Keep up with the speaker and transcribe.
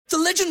The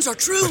legends are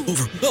true.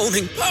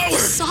 Overwhelming power!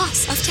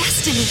 Sauce of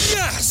destiny.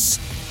 Yes!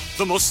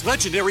 The most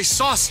legendary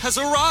sauce has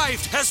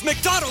arrived as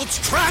McDonald's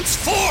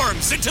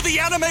transforms into the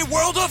anime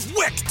world of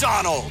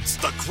WickDonald's.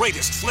 The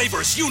greatest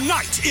flavors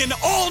unite in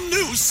all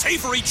new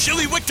savory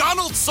chili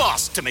McDonald's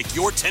sauce to make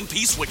your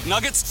 10-piece Wick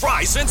Nuggets,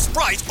 fries, and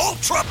Sprite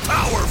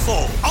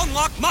ultra-powerful.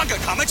 Unlock manga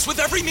comics with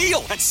every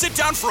meal and sit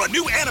down for a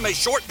new anime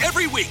short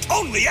every week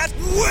only at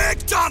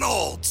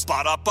WickDonald's.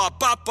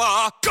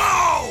 Ba-da-ba-ba-ba,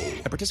 go!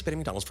 At participating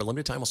McDonald's for a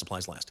limited time while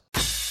supplies last.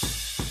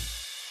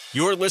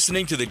 You're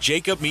listening to the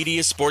Jacob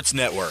Media Sports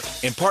Network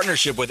in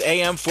partnership with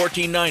AM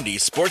 1490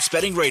 Sports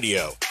Betting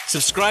Radio.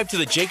 Subscribe to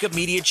the Jacob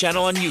Media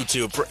channel on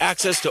YouTube for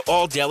access to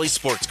all daily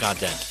sports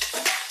content.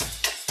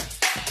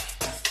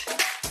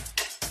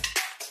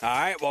 All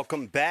right,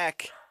 welcome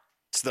back.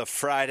 It's the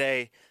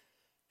Friday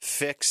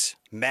Fix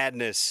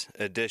Madness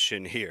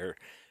edition here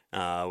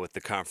with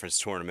the conference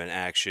tournament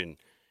action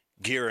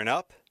gearing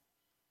up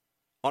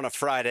on a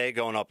Friday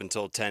going up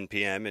until 10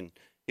 p.m. And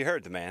you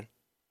heard the man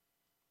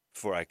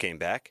before I came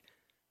back.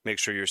 Make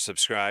sure you're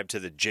subscribed to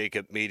the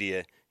Jacob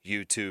Media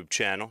YouTube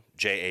channel,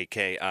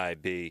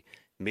 JAKIB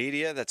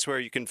Media. That's where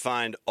you can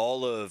find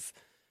all of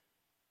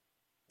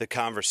the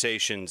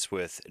conversations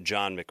with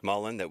John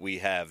McMullen that we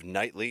have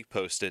nightly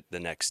posted the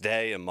next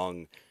day,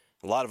 among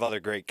a lot of other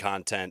great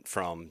content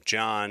from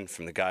John,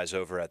 from the guys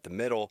over at the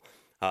Middle.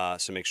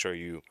 So make sure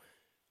you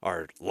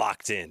are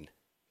locked in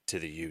to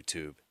the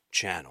YouTube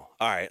channel.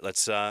 All right,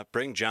 let's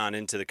bring John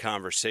into the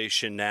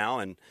conversation now,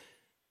 and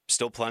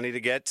still plenty to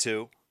get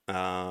to.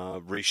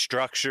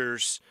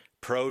 Restructures,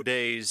 pro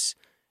days,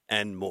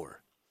 and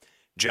more.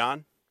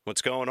 John,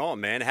 what's going on,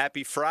 man?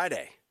 Happy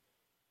Friday.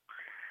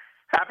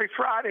 Happy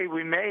Friday.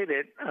 We made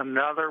it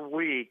another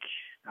week.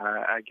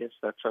 I guess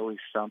that's always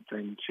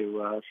something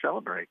to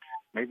celebrate.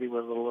 Maybe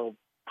with a little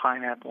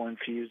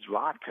pineapple-infused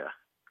vodka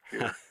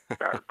here at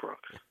Barrett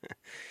Brooks.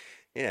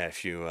 Yeah,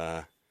 if you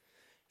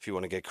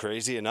want to get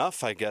crazy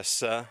enough, I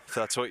guess if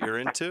that's what you're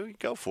into,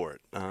 go for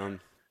it.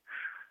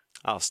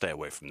 I'll stay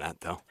away from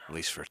that, though, at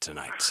least for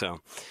tonight. So,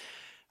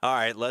 all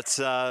right, let's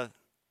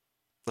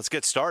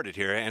get started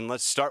here, and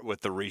let's start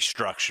with the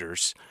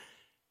restructures.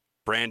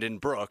 Brandon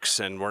Brooks,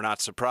 and we're not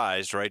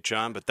surprised, right,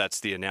 John? But that's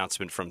the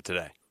announcement from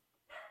today.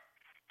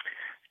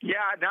 Yeah,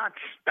 not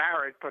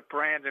Barrett, but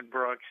Brandon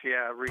Brooks.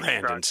 Yeah,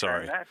 restructure. Brandon,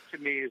 sorry. And that to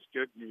me is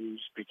good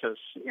news because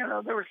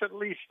there was at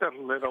least a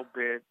little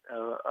bit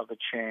of a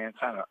chance.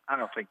 I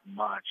don't think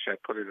much. I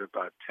put it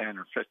about 10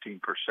 or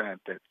 15%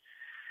 that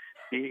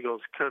the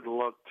Eagles could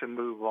look to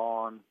move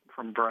on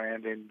from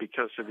Brandon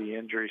because of the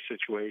injury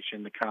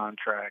situation, the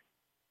contract.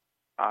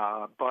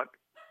 But,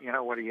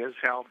 what he is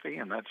healthy,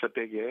 and that's a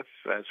big if,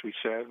 as we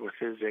said, with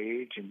his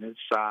age and his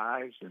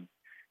size and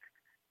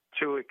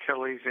 2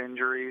 Achilles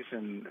injuries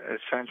in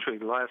essentially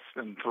less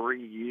than 3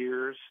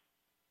 years.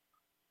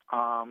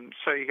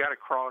 So you got to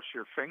cross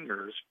your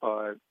fingers,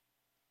 but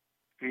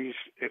if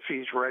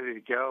he's ready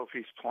to go, if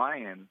he's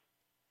playing,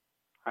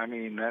 I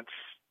mean,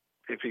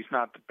 if he's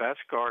not the best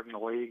guard in the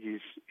league,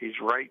 he's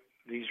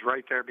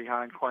right there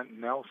behind Quentin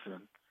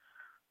Nelson.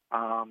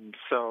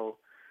 So,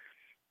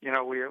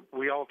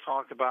 we all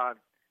talk about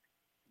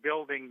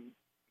building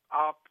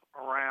up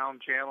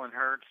around Jalen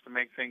Hurts to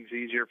make things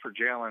easier for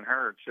Jalen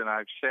Hurts, and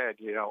I've said,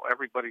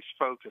 everybody's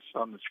focused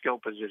on the skill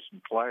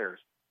position players.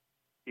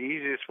 The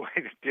easiest way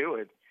to do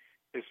it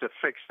is to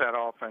fix that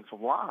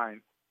offensive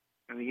line,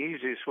 and the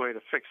easiest way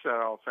to fix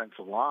that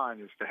offensive line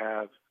is to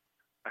have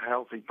a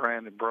healthy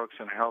Brandon Brooks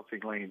and a healthy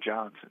Lane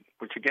Johnson,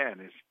 which, again,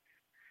 is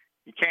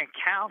you can't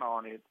count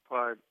on it,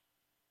 but,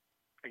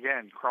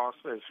 again, cross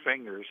those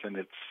fingers, and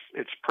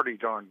it's pretty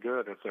darn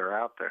good if they're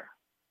out there.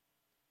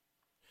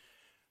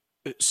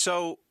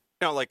 So,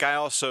 I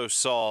also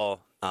saw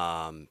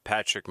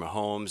Patrick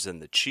Mahomes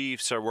and the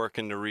Chiefs are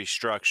working to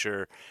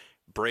restructure.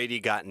 Brady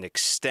got an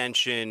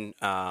extension.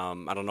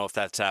 I don't know if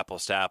that's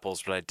apples to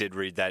apples, but I did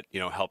read that,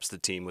 helps the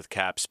team with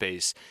cap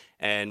space.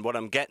 And what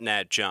I'm getting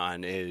at,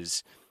 John,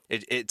 is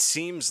it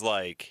seems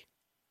like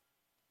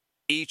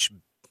each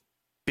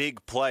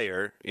big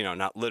player,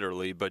 not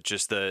literally, but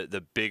just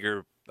the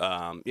bigger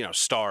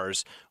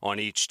stars on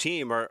each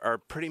team are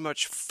pretty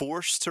much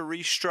forced to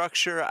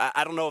restructure.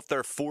 I don't know if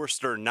they're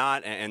forced or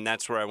not, and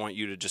that's where I want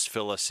you to just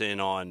fill us in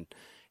on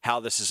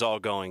how this is all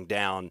going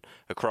down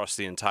across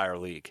the entire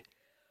league.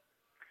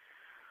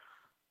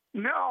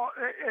 No,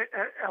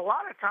 a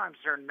lot of times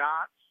they're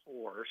not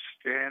forced,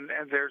 and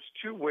there's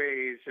 2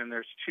 ways, and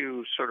there's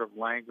 2 sort of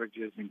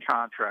languages in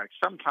contracts.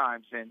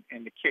 Sometimes in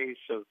the case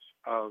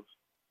of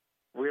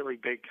really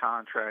big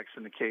contracts,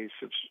 in the case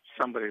of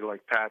somebody like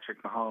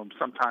Patrick Mahomes,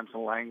 sometimes the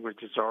language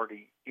is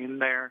already in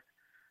there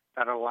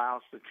that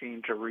allows the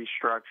team to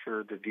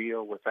restructure the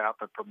deal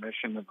without the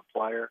permission of the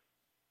player.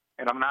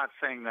 And I'm not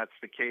saying that's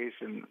the case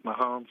in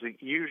Mahomes. It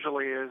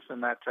usually is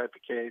in that type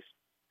of case.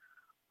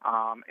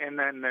 And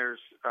then there's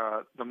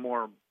the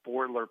more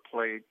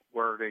boilerplate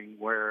wording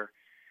where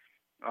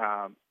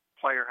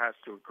player has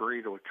to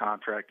agree to a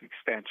contract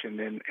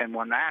extension. And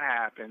when that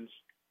happens,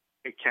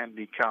 it can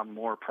become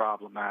more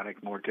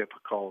problematic, more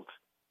difficult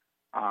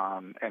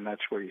And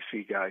that's where you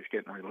see guys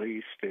getting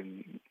released.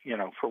 And,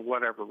 for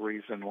whatever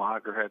reason,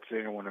 loggerheads,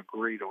 they don't want to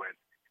agree to it.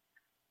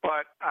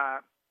 But,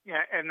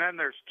 and then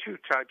there's two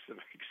types of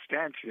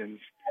extensions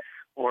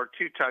or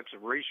two types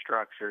of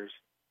restructures,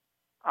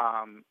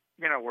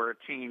 where a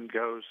team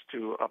goes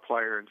to a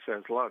player and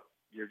says, look,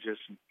 you're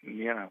just,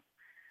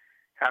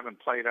 haven't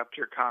played up to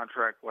your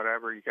contract,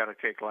 whatever, you got to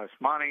take less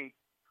money.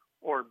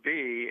 Or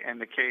B, in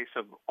the case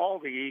of all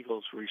the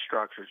Eagles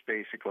restructures,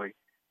 basically,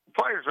 the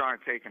players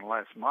aren't taking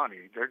less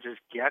money. They're just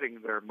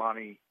getting their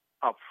money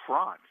up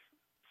front.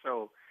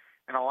 So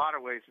in a lot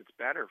of ways, it's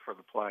better for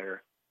the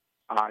player.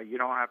 You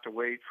don't have to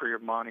wait for your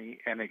money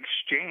and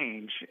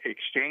exchange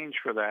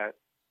for that.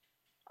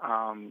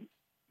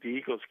 The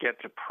Eagles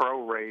get to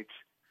prorate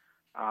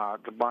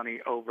the money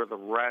over the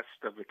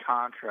rest of the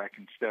contract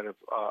instead of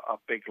a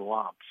big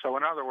lump. So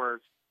in other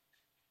words,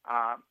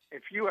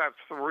 if you have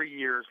 3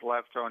 years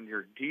left on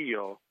your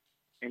deal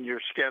and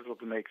you're scheduled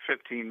to make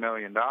 $15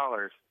 million,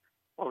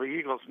 well, the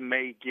Eagles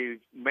may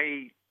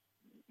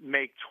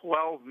make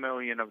 $12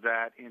 million of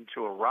that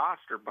into a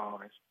roster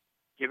bonus,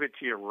 give it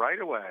to you right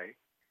away,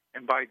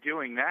 and by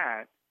doing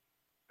that,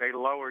 they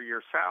lower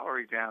your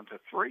salary down to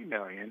 $3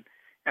 million,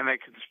 and they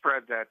can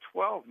spread that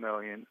 $12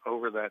 million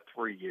over that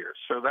 3 years.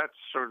 So that's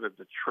sort of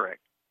the trick.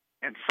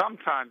 And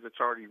sometimes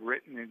it's already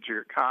written into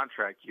your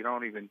contract. You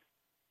don't even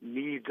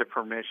need the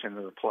permission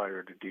of the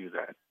player to do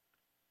that.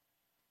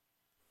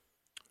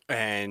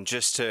 And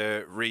just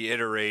to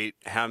reiterate,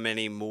 how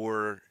many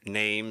more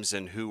names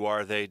and who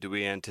are they do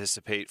we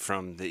anticipate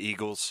from the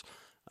Eagles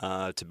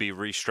to be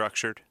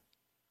restructured?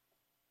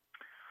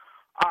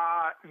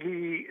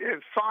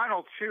 The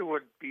final two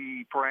would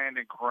be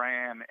Brandon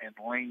Graham and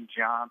Lane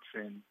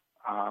Johnson,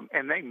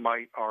 and they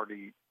might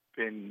already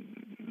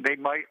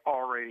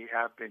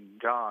have been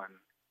done.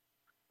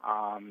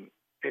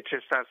 It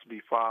just has to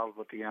be filed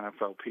with the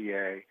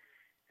NFLPA,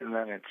 and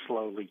then it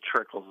slowly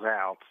trickles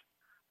out.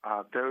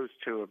 Those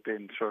two have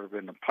been sort of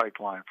in the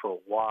pipeline for a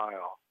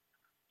while,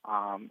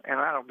 and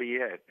that'll be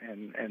it.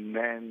 And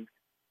then,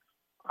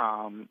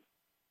 the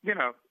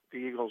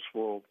Eagles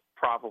will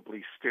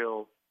probably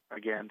still,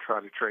 again, try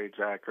to trade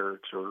Zach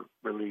Ertz or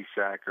release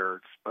Zach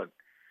Ertz, but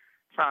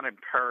it's not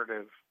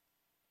imperative,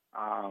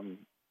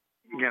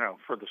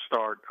 for the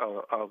start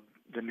of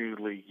the new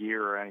league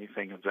year or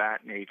anything of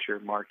that nature.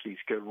 Marquise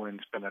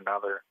Goodwin's been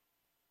another,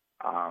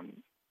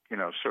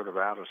 sort of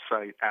out of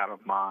sight, out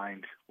of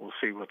mind. We'll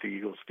see what the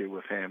Eagles do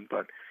with him.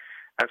 But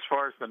as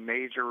far as the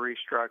major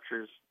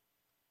restructures,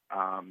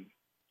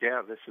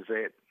 this is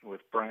it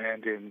with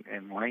Brandon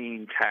and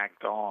Lane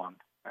tacked on.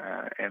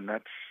 And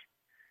that's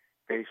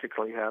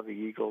basically how the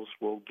Eagles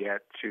will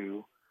get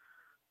to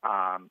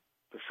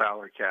the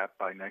salary cap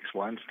by next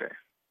Wednesday.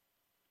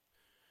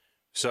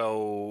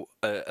 So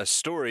a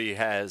story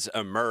has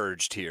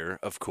emerged here,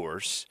 of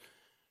course,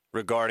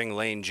 regarding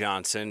Lane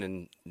Johnson,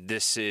 and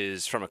this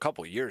is from a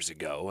couple years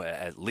ago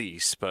at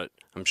least, but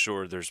I'm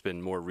sure there's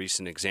been more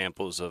recent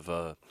examples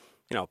of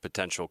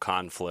potential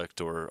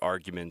conflict or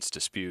arguments,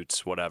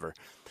 disputes, whatever.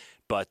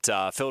 But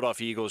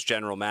Philadelphia Eagles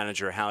general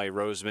manager Howie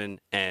Roseman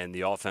and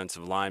the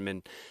offensive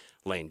lineman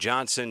Lane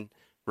Johnson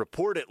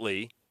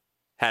reportedly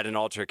had an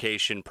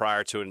altercation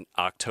prior to an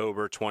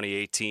October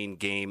 2018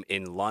 game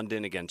in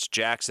London against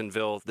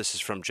Jacksonville. This is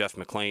from Jeff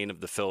McClain of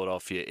the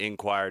Philadelphia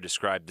Inquirer,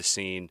 described the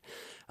scene,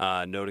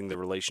 noting the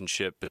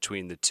relationship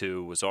between the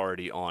two was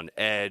already on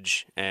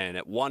edge. And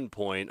at one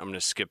point, I'm going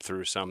to skip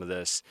through some of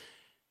this,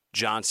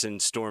 Johnson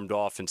stormed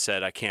off and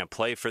said, "I can't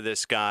play for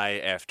this guy,"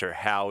 after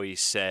Howie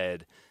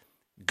said,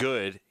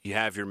 "Good, you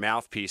have your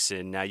mouthpiece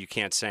in, now you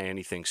can't say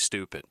anything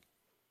stupid."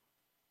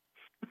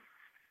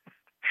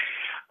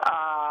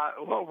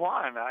 Well,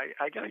 one,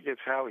 I got to give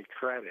Howie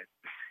credit.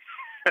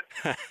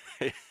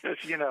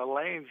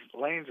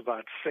 Lane's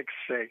about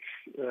 6'6",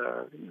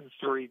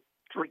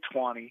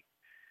 320,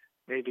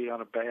 maybe on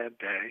a bad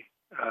day.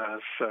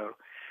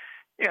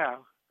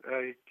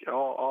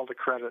 All the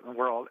credit in the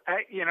world.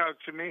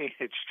 To me,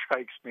 it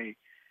strikes me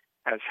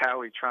as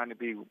Howie trying to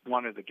be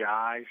one of the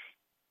guys,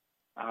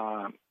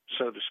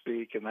 so to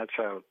speak, and that's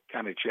how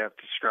kind of Jeff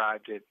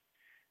described it,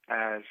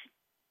 as,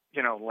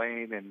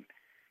 Lane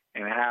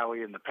and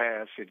Howie in the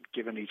past had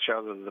given each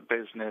other the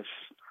business,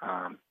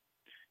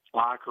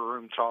 locker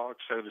room talk,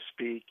 so to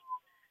speak,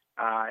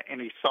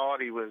 and he thought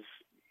he was,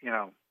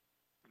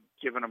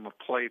 giving him a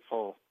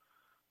playful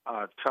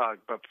tug,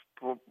 but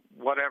for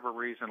whatever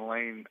reason,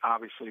 Lane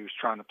obviously was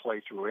trying to play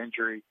through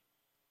injury.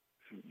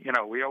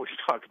 We always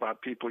talk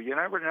about people, you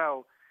never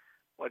know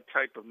what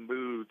type of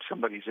mood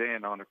somebody's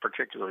in on a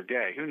particular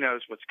day. Who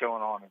knows what's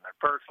going on in their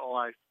personal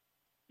life,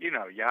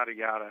 yada,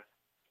 yada.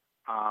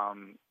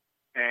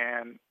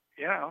 And,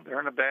 they're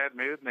in a bad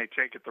mood and they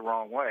take it the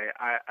wrong way.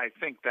 I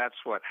think that's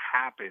what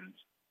happens.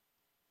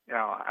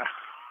 I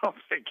don't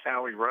think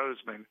Howie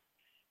Roseman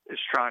is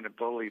trying to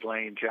bully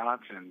Lane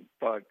Johnson,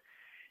 but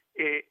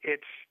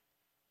it's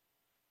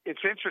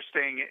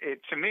interesting.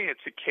 To me,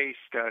 it's a case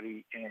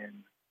study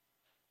in,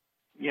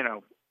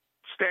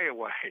 stay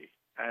away,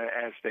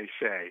 as they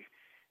say.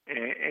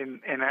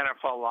 In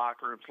NFL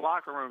locker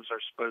rooms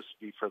are supposed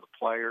to be for the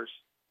players.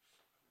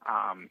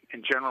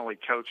 And generally,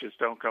 coaches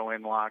don't go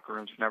in locker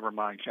rooms, never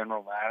mind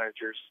general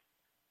managers.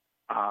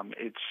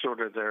 It's sort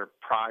of their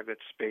private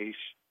space.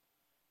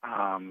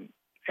 And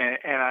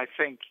I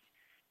think,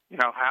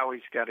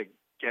 Howie's got to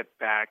get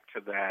back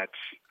to that.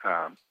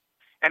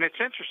 And it's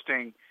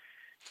interesting,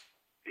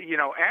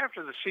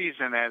 after the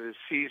season, at his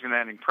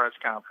season-ending press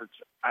conference,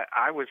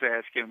 I was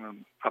asking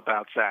him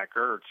about Zach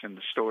Ertz and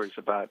the stories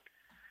about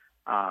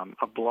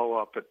a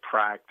blow-up at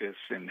practice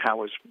and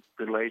how his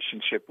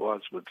relationship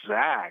was with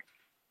Zach.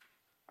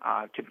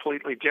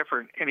 Completely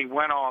different. And he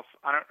went off,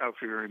 I don't know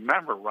if you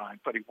remember, Ryan,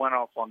 but he went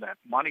off on that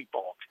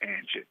Moneyball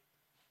tangent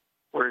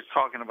where he's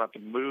talking about the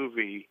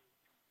movie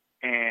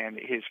and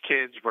his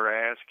kids were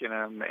asking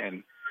him,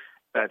 and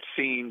that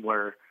scene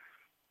where,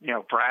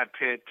 Brad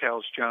Pitt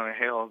tells Jonah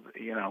Hill,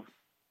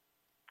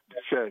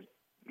 to,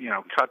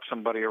 cut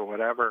somebody or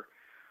whatever.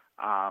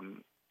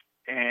 And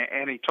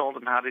he told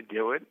him how to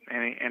do it.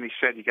 And he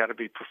said, you got to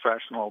be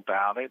professional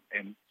about it.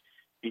 And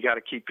you got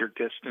to keep your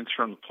distance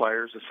from the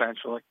players,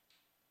 essentially.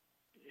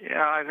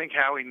 I think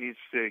Howie needs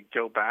to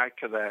go back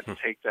to that and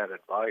take that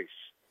advice,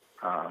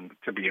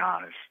 to be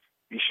honest.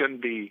 He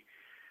shouldn't be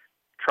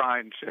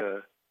trying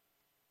to,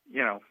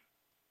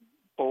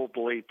 bull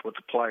bleep with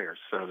the players,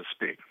 so to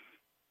speak.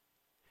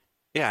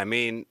 Yeah, I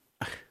mean,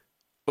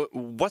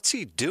 what's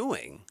he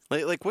doing?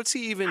 Like what's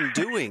he even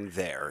doing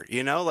there?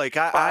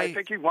 I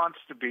think he wants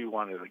to be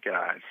one of the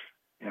guys.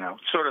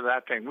 Sort of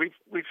that thing.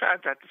 We've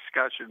had that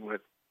discussion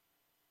with.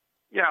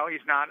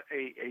 He's not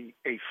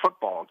a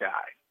football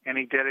guy, and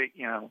he did it.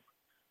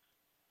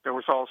 There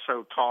was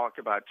also talk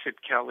about Chip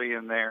Kelly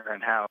in there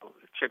and how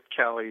Chip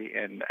Kelly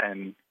and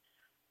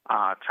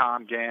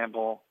Tom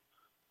Gamble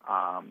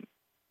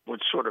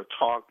would sort of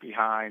talk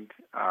behind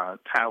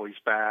Howie's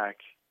back.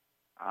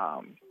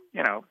 I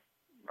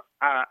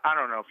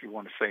don't know if you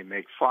want to say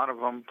make fun of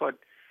him, but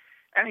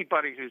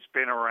anybody who's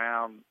been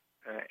around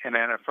an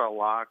NFL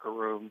locker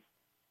room,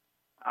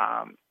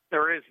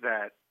 there is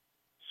that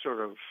sort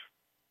of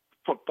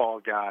football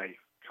guy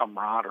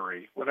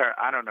camaraderie. Whatever,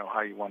 I don't know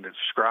how you want to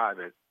describe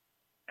it.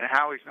 And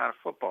Howie's not a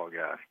football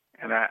guy.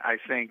 And I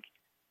think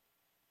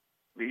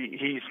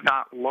he's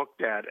not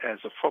looked at as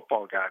a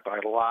football guy by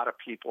a lot of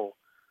people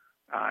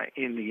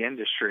in the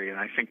industry. And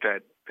I think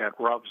that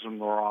rubs him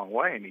the wrong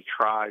way. And he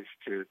tries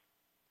to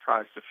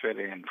fit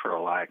in, for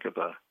a lack of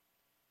a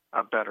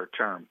better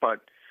term.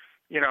 But,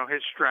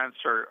 his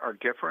strengths are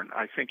different.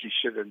 I think he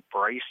should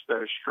embrace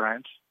those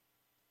strengths.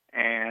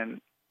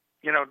 And,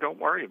 don't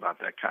worry about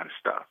that kind of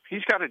stuff.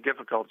 He's got a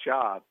difficult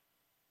job.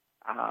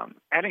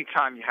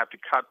 Anytime you have to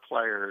cut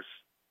players,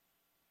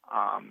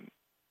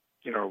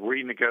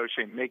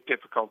 renegotiate, make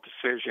difficult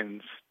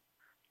decisions,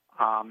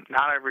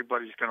 not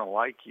everybody's going to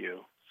like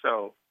you.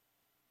 So,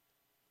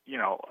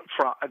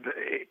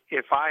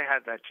 if I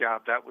had that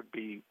job, that would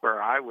be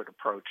where I would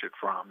approach it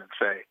from and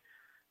say,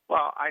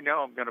 well, I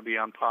know I'm going to be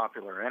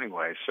unpopular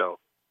anyway, so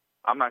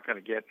I'm not going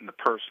to get into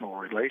personal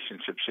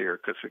relationships here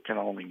because it can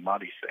only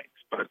muddy things.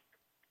 But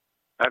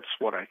that's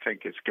what I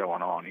think is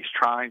going on. He's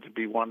trying to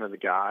be one of the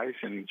guys,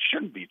 and he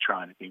shouldn't be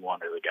trying to be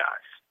one of the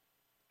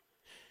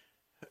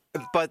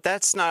guys. But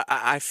that's not –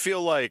 I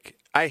feel like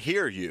I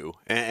hear you,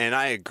 and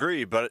I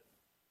agree, but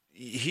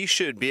he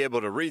should be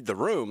able to read the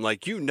room.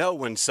 Like,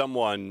 when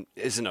someone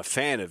isn't a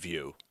fan of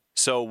you,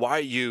 so why are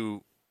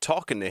you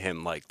talking to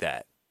him like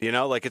that?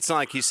 It's not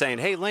like he's saying,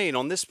 hey, Lane,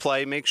 on this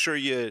play, make sure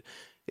you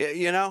 –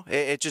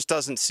 it just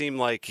doesn't seem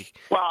like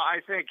 – Well,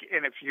 I think –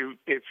 and if you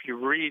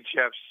read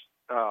Jeff's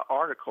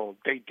article,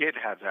 they did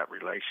have that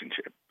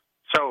relationship.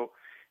 So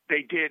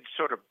they did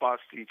sort of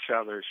bust each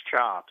other's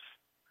chops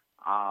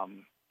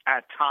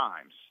at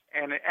times.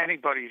 And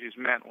anybody who's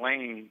met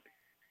Lane,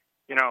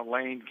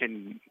 Lane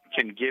can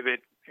give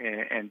it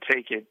and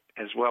take it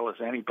as well as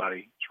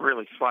anybody. He's a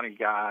really funny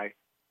guy,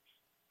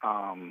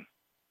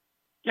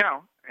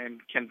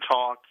 and can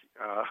talk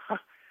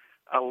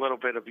a little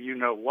bit of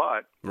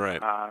what.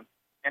 Right.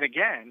 And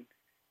again,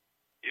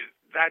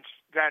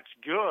 that's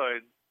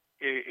good.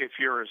 If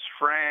you're his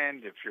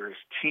friend, if you're his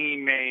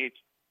teammate,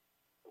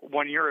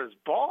 when you're his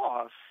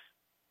boss,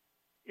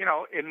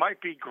 it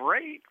might be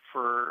great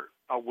for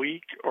a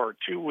week or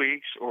 2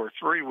 weeks or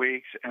 3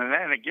 weeks. And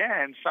then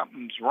again,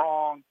 something's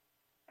wrong.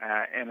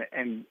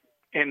 And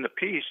in the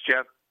piece,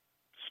 Jeff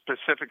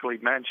specifically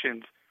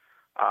mentioned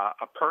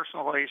a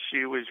personal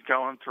issue he's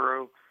going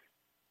through.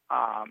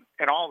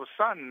 And all of a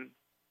sudden,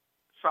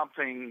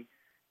 something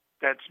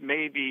that's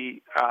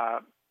maybe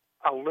a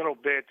little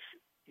bit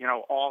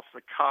off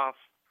the cuff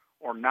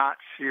or not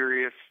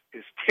serious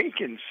is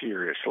taken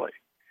seriously.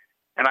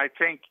 And I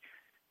think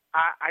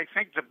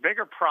the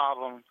bigger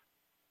problem,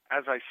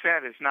 as I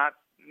said, is not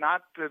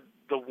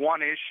the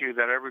one issue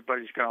that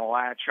everybody's going to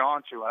latch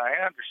onto. And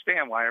I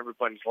understand why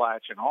everybody's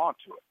latching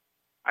onto it.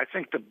 I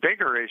think the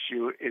bigger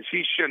issue is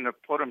he shouldn't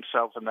have put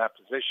himself in that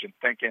position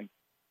thinking,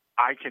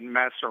 I can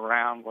mess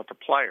around with the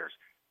players.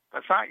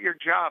 That's not your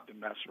job to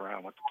mess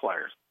around with the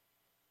players.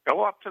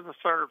 Go up to the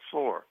third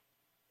floor.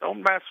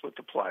 Don't mess with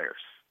the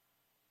players.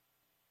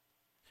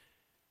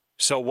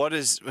 So what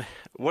does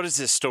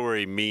this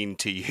story mean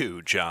to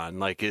you, John?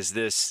 Like, is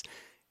this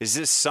Is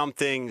this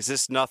something? Is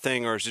this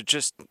nothing? Or is it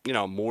just,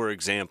 more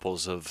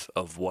examples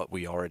of what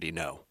we already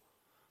know?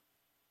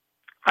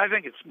 I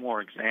think it's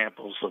more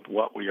examples of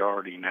what we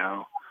already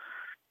know.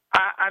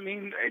 I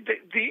mean,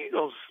 the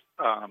Eagles,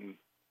 and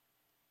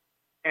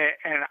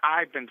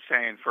I've been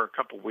saying for a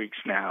couple of weeks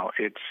now,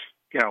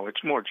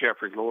 it's more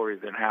Jeffrey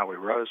Lurie than Howie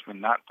Roseman,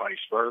 not vice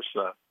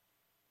versa.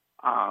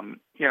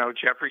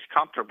 Jeffrey's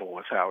comfortable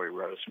with Howie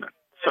Roseman.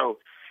 So,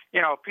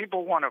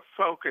 people want to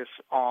focus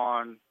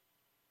on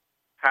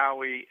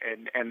Howie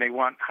and they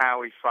want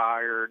Howie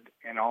fired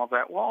and all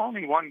that. Well,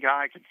 only one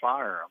guy can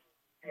fire him.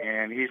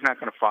 And he's not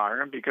going to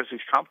fire him because he's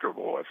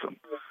comfortable with him.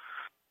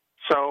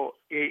 So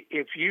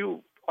if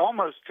you,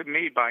 almost to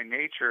me by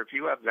nature, if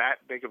you have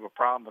that big of a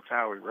problem with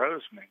Howie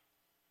Roseman,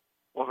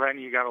 well, then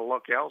you got to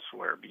look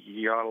elsewhere.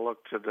 You got to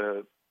look to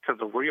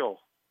the real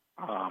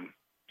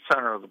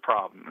center of the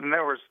problem. And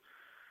there was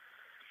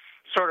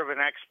sort of an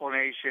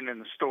explanation in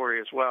the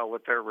story as well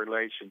with their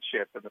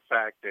relationship and the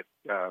fact that,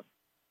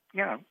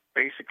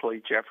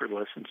 basically Jeffrey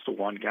listens to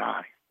one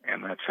guy,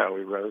 and that's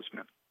Howie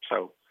Roseman.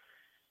 So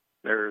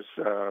there's,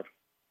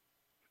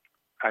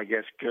 I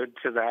guess, good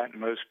to that.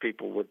 Most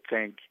people would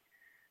think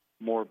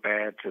more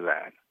bad to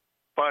that.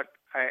 But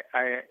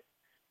I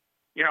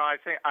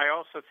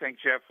also think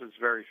Jeff was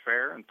very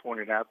fair and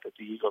pointed out that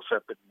the Eagles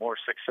have been more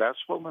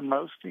successful than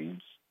most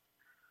teams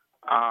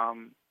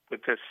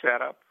with this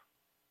setup.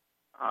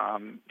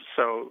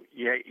 So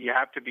you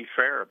have to be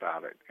fair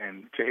about it.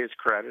 And to his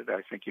credit,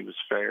 I think he was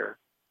fair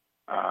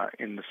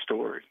in the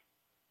story.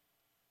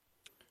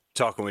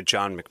 Talking with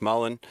John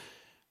McMullen.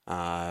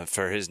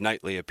 For his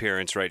nightly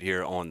appearance right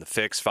here on The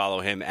Fix.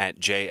 Follow him at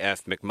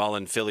JF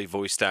McMullen,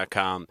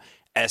 PhillyVoice.com,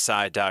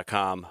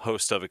 SI.com,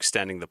 host of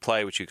Extending the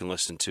Play, which you can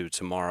listen to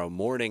tomorrow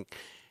morning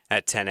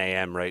at 10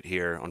 a.m. right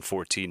here on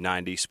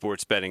 1490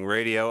 Sports Betting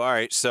Radio. All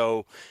right,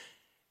 so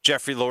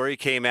Jeffrey Lurie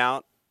came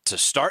out to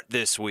start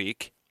this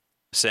week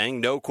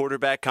saying no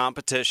quarterback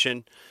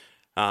competition,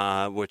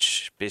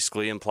 which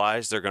basically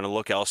implies they're going to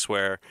look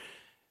elsewhere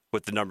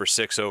with the number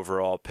 6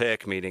 overall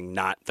pick, meaning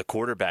not the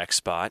quarterback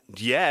spot.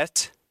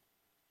 Yet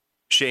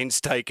Shane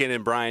Steichen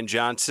and Brian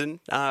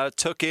Johnson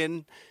took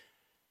in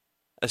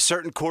a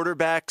certain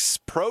quarterback's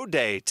pro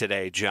day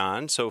today,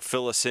 John. So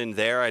fill us in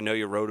there. I know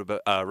you wrote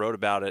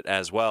about it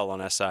as well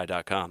on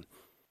SI.com.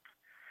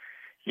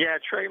 Yeah,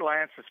 Trey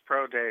Lance's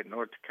pro day at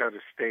North Dakota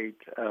State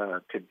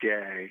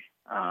today,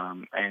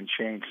 and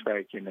Shane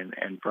Steichen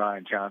and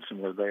Brian Johnson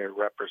were there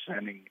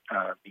representing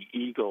the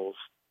Eagles.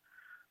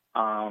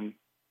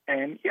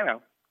 And,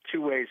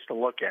 two ways to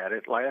look at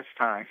it. Last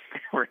time they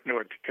were in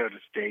North Dakota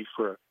State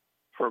for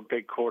a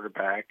big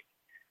quarterback.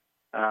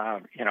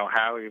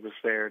 Howie was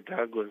there,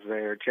 Doug was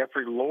there,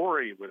 Jeffrey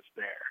Lurie was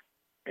there.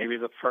 Maybe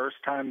the first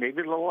time,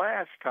 maybe the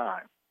last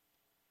time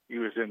he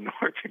was in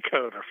North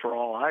Dakota, for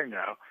all I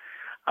know.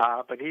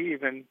 But he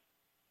even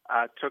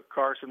took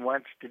Carson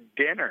Wentz to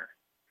dinner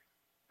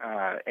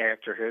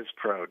after his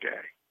pro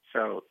day.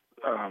 So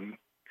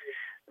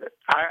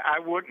I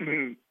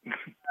wouldn't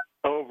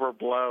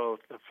overblow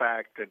the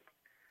fact that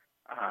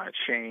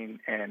Shane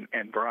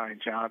and Brian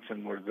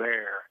Johnson were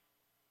there.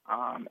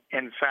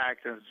 In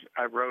fact, as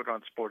I wrote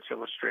on Sports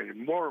Illustrated,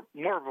 more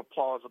of a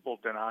plausible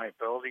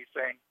deniability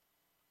thing.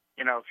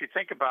 If you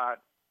think about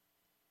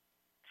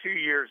 2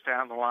 years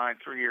down the line,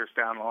 3 years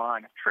down the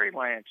line, if Trey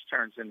Lance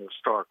turns into a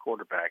star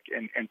quarterback,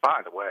 and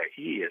by the way,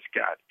 he has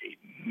got a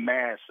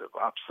massive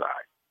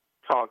upside.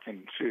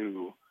 Talking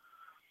to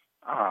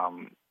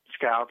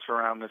scouts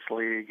around this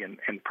league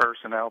and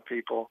personnel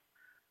people,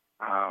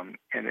 and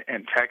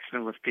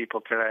texting with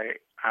people today,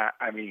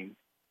 I mean,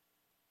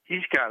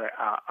 he's got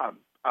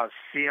a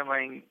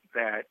ceiling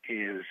that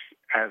is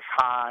as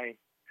high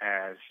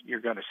as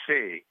you're going to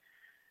see.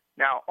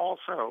 Now,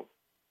 also,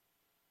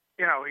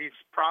 he's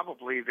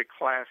probably the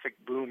classic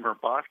boomer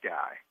bust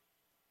guy.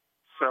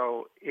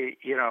 So,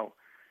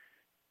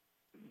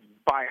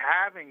 by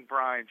having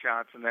Brian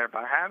Johnson there,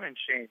 by having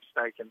Shane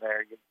Steichen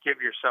there, you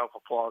give yourself a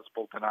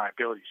plausible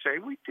deniability. You say,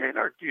 we did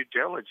our due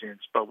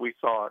diligence, but we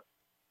thought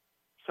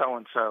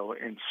so-and-so,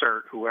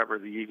 insert whoever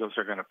the Eagles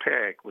are going to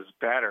pick, was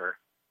better.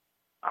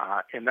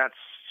 And that's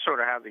sort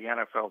of how the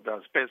NFL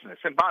does business.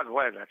 And by the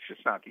way, that's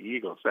just not the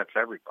Eagles. That's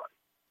everybody.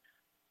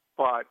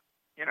 But,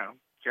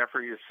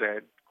 Jeffrey has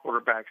said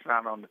quarterback's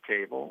not on the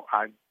table.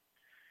 I've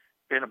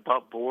been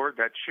above board.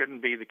 That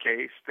shouldn't be the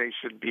case. They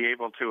should be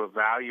able to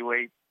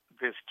evaluate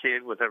this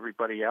kid with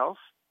everybody else.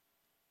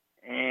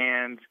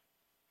 And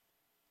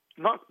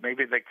look,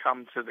 maybe they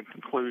come to the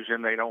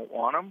conclusion they don't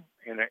want him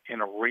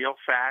in a real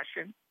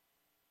fashion.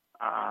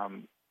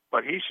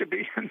 But he should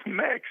be in the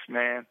mix,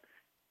 man.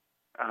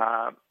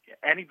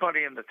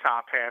 Anybody in the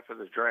top half of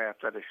the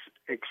draft that is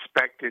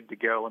expected to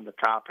go in the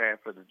top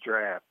half of the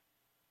draft,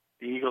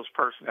 the Eagles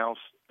personnel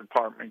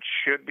department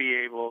should be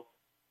able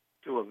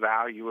to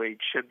evaluate,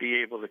 should be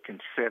able to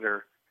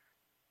consider,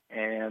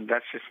 and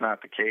that's just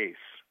not the case.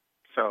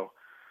 So,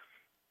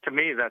 to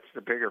me, that's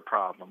the bigger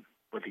problem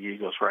with the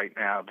Eagles right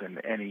now than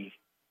any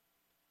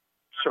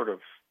sort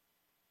of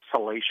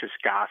salacious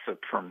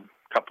gossip from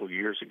a couple of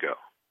years ago.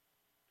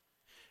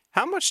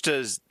 How much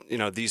does,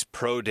 these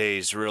pro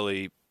days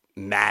really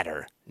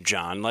matter,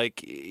 John?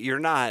 Like, you're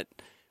not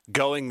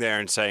going there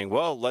and saying,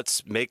 well,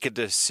 let's make a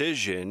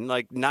decision.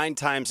 Like 9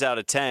 times out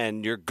of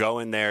 10, you're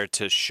going there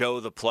to show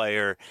the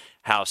player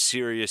how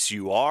serious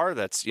you are.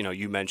 That's,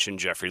 you mentioned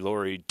Jeffrey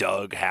Lurie,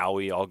 Doug,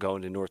 Howie, all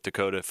going to North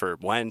Dakota for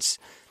Wentz.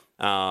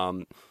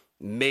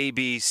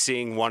 Maybe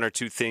seeing 1 or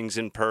 2 things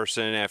in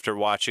person after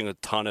watching a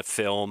ton of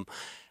film.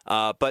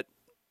 But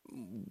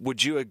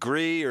would you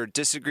agree or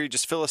disagree?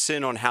 Just fill us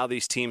in on how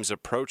these teams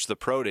approach the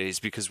pro days,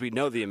 because we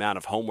know the amount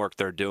of homework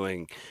they're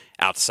doing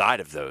outside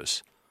of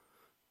those.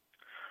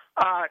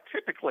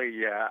 Typically,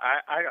 yeah.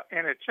 I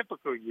in a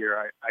typical year,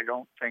 I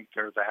don't think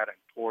they're that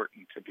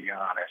important, to be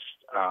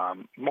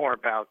honest. More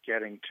about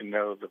getting to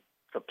know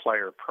the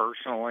player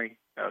personally,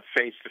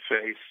 face to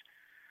face,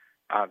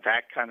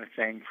 that kind of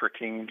thing for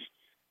teams.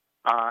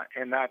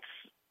 And that's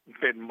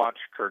been much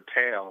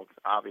curtailed,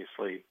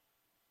 obviously,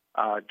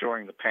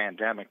 during the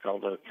pandemic,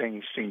 although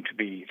things seem to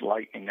be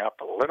lightening up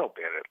a little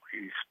bit at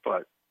least.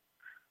 But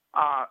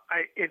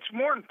it's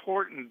more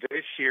important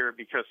this year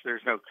because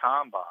there's no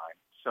combine.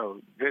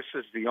 So this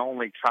is the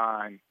only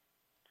time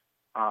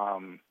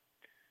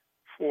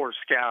for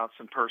scouts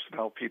and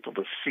personnel people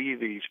to see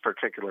these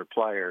particular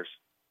players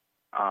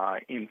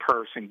in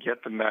person,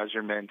 get the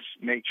measurements,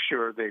 make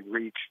sure they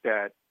reach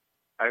that,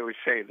 I always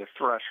say, the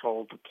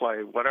threshold to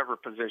play whatever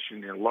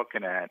position you're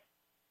looking at.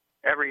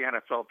 Every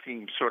NFL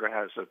team sort of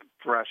has a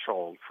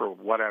threshold for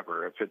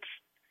whatever. If it's,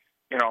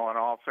 an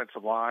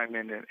offensive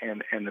lineman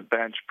and the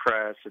bench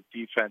press, a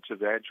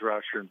defensive edge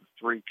rusher, and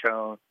the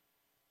 3-cone,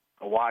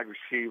 a wide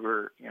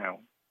receiver,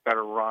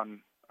 better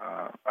run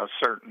a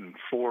certain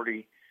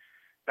 40,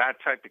 that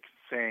type of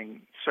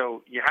thing.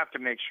 So you have to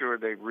make sure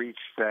they reach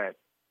that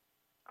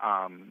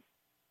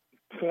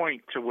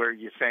point to where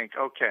you think,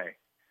 okay,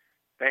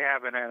 they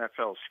have an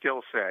NFL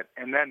skill set,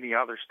 and then the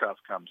other stuff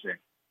comes in.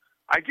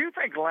 I do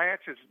think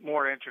Lance is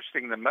more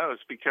interesting than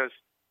most because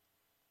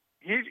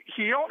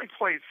he only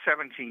played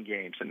 17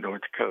 games in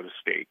North Dakota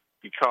State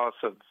because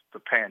of the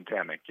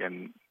pandemic,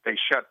 and they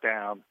shut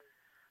down.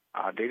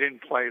 They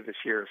didn't play this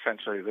year,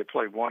 essentially. They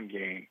played 1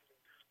 game.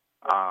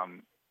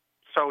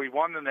 So he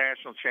won the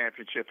national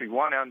championship. He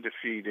won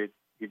undefeated.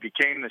 He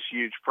became this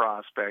huge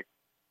prospect.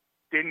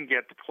 Didn't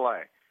get to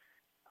play.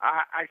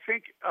 I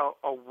think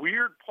a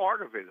weird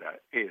part of it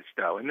is,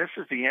 though, and this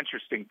is the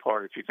interesting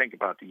part if you think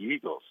about the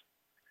Eagles.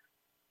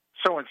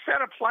 So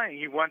instead of playing,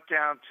 he went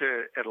down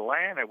to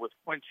Atlanta with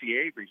Quincy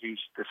Avery. He's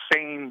the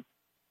same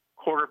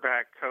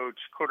quarterback coach,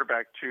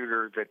 quarterback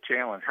tutor that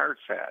Jalen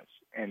Hurts has.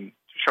 And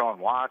Deshaun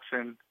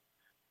Watson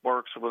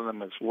works with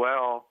him as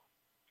well.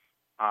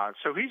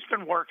 So he's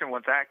been working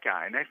with that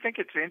guy. And I think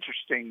it's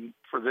interesting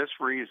for this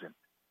reason.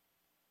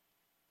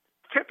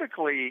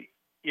 Typically,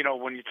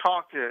 when you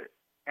talk to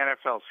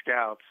NFL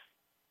scouts,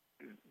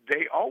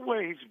 they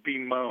always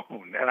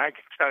bemoan, and I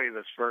can tell you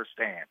this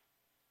firsthand,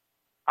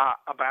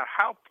 about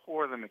how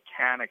poor the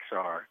mechanics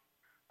are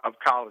of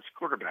college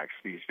quarterbacks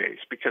these days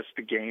because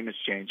the game has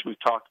changed. We've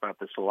talked about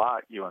this a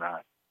lot, you and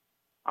I.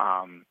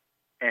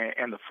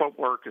 And the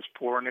footwork is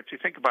poor. And if you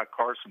think about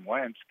Carson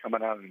Wentz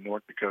coming out of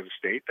North Dakota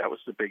State, that was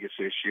the biggest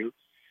issue.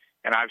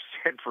 And I've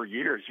said for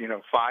years,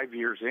 5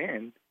 years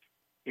in,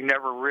 he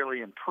never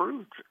really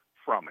improved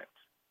from it.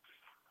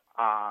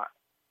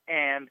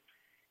 And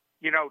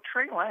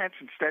Trey Lance,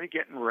 instead of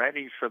getting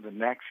ready for the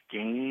next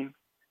game,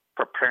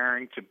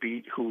 preparing to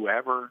beat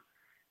whoever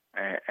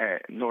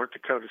North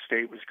Dakota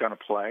State was going to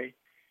play,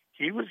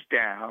 he was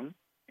down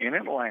in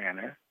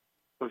Atlanta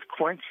with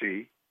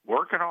Quincy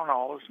working on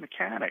all his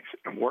mechanics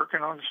and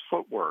working on his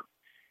footwork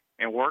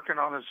and working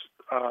on his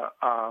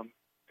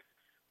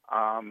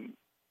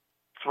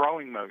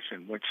throwing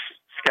motion, which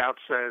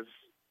scouts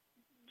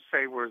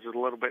say was a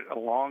little bit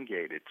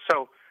elongated.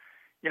 So,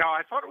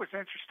 I thought it was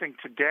interesting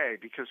today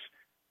because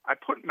I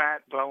put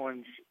Matt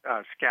Bowen's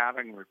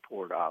scouting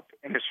report up,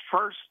 and his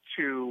first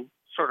 2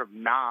 sort of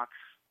knocks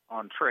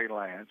on Trey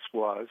Lance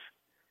was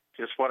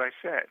just what I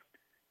said.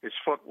 His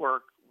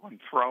footwork when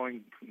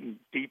throwing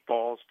deep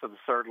balls to the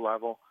third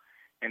level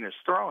and his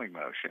throwing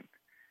motion.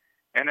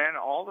 And then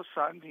all of a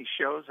sudden he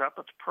shows up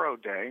at the pro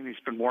day, and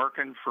he's been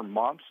working for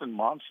months and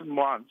months and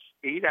months,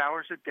 8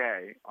 hours a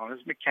day on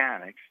his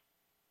mechanics.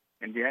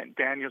 And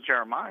Daniel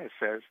Jeremiah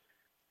says,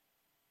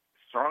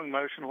 throwing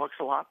motion looks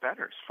a lot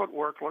better. His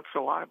footwork looks a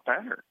lot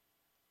better.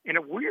 In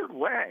a weird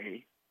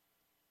way,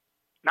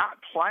 not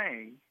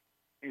playing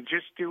and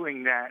just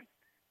doing that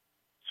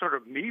sort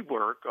of knee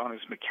work on his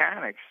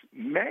mechanics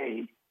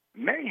may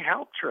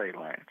help Trey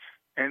Lance.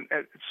 And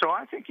so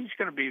I think he's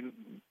going to be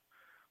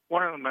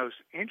one of the most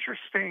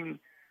interesting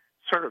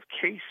sort of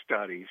case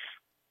studies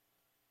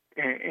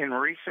in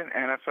recent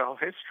NFL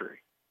history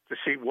to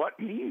see what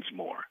means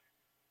more.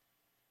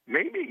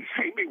 Maybe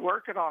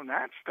working on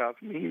that stuff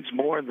means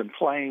more than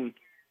playing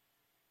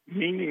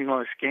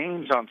meaningless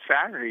games on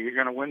Saturday. You're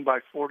going to win by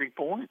 40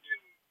 points.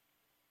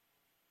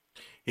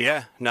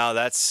 Yeah, no,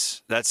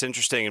 that's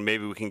interesting, and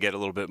maybe we can get a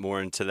little bit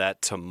more into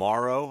that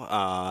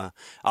tomorrow.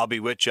 I'll be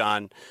with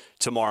John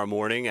tomorrow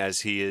morning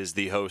as he is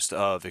the host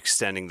of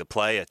Extending the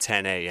Play at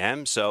 10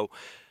 a.m. So,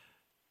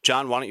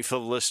 John, why don't you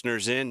fill the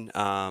listeners in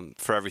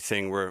for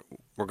everything we're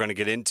going to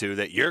get into,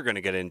 that you're going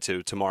to get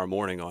into tomorrow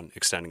morning on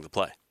Extending the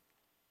Play?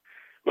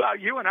 Well,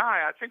 you and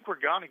I think we're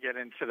going to get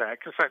into that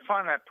because I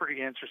find that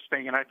pretty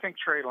interesting. And I think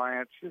Trey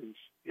Lance is,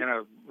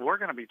 we're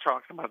going to be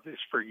talking about this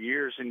for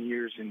years and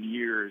years and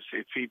years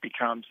if he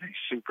becomes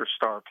a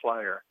superstar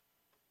player.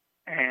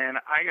 And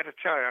I got to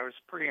tell you, I was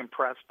pretty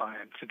impressed by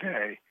him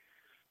today.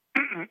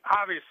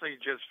 Obviously,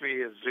 just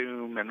via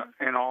Zoom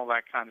and all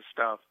that kind of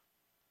stuff.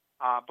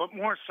 But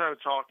more so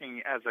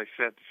talking, as I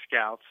said, to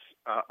scouts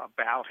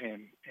about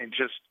him and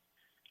just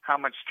how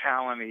much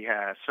talent he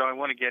has. So I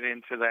want to get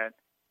into that,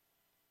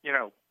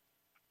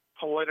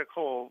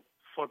 political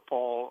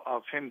football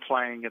of him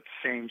playing at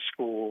the same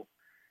school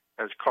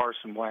as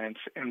Carson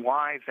Wentz and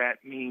why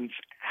that means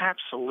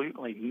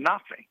absolutely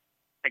nothing.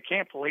 I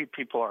can't believe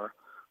people are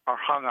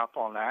hung up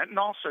on that. And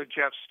also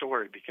Jeff's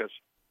story, because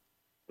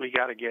we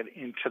got to get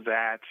into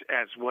that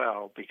as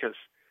well, because,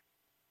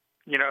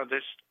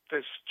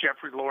 this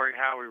Jeffrey Lurie,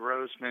 Howie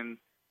Roseman,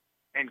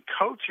 and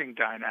coaching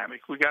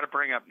dynamic, we got to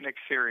bring up Nick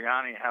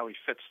Sirianni, how he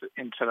fits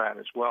into that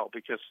as well,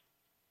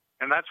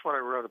 and that's what I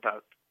wrote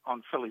about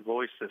on Philly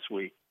Voice this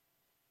week.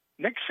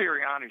 Nick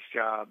Sirianni's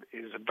job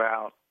is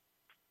about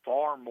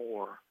far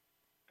more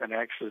than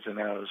X's and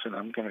O's, and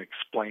I'm going to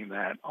explain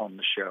that on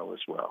the show as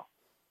well.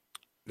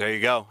 There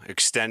you go.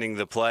 Extending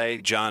the Play,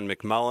 John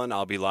McMullen.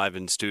 I'll be live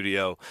in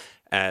studio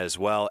as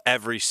well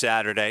every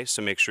Saturday,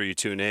 so make sure you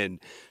tune in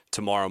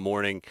tomorrow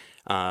morning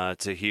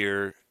to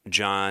hear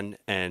John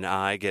and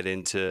I get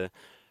into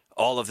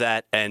all of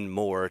that and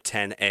more,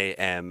 10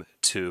 a.m.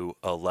 to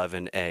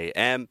 11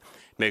 a.m.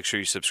 Make sure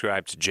you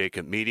subscribe to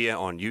Jacob Media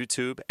on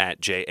YouTube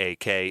at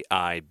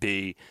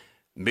JAKIB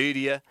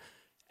Media,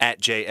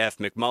 at JF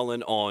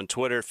McMullen on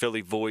Twitter,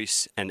 Philly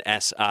Voice, and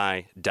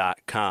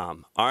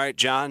SI.com. All right,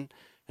 John,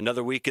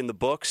 another week in the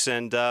books,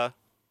 and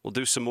we'll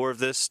do some more of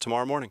this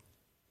tomorrow morning.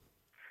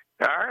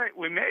 All right,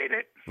 we made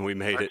it.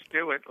 Let's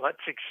do it. Let's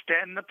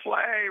extend the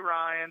play,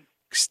 Ryan.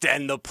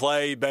 Extend the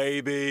play,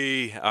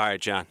 baby. All right,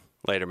 John.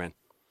 Later, man.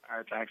 All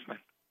right, thanks, man.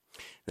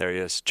 There he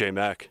is,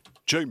 J-Mac.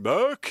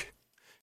 J-Mac.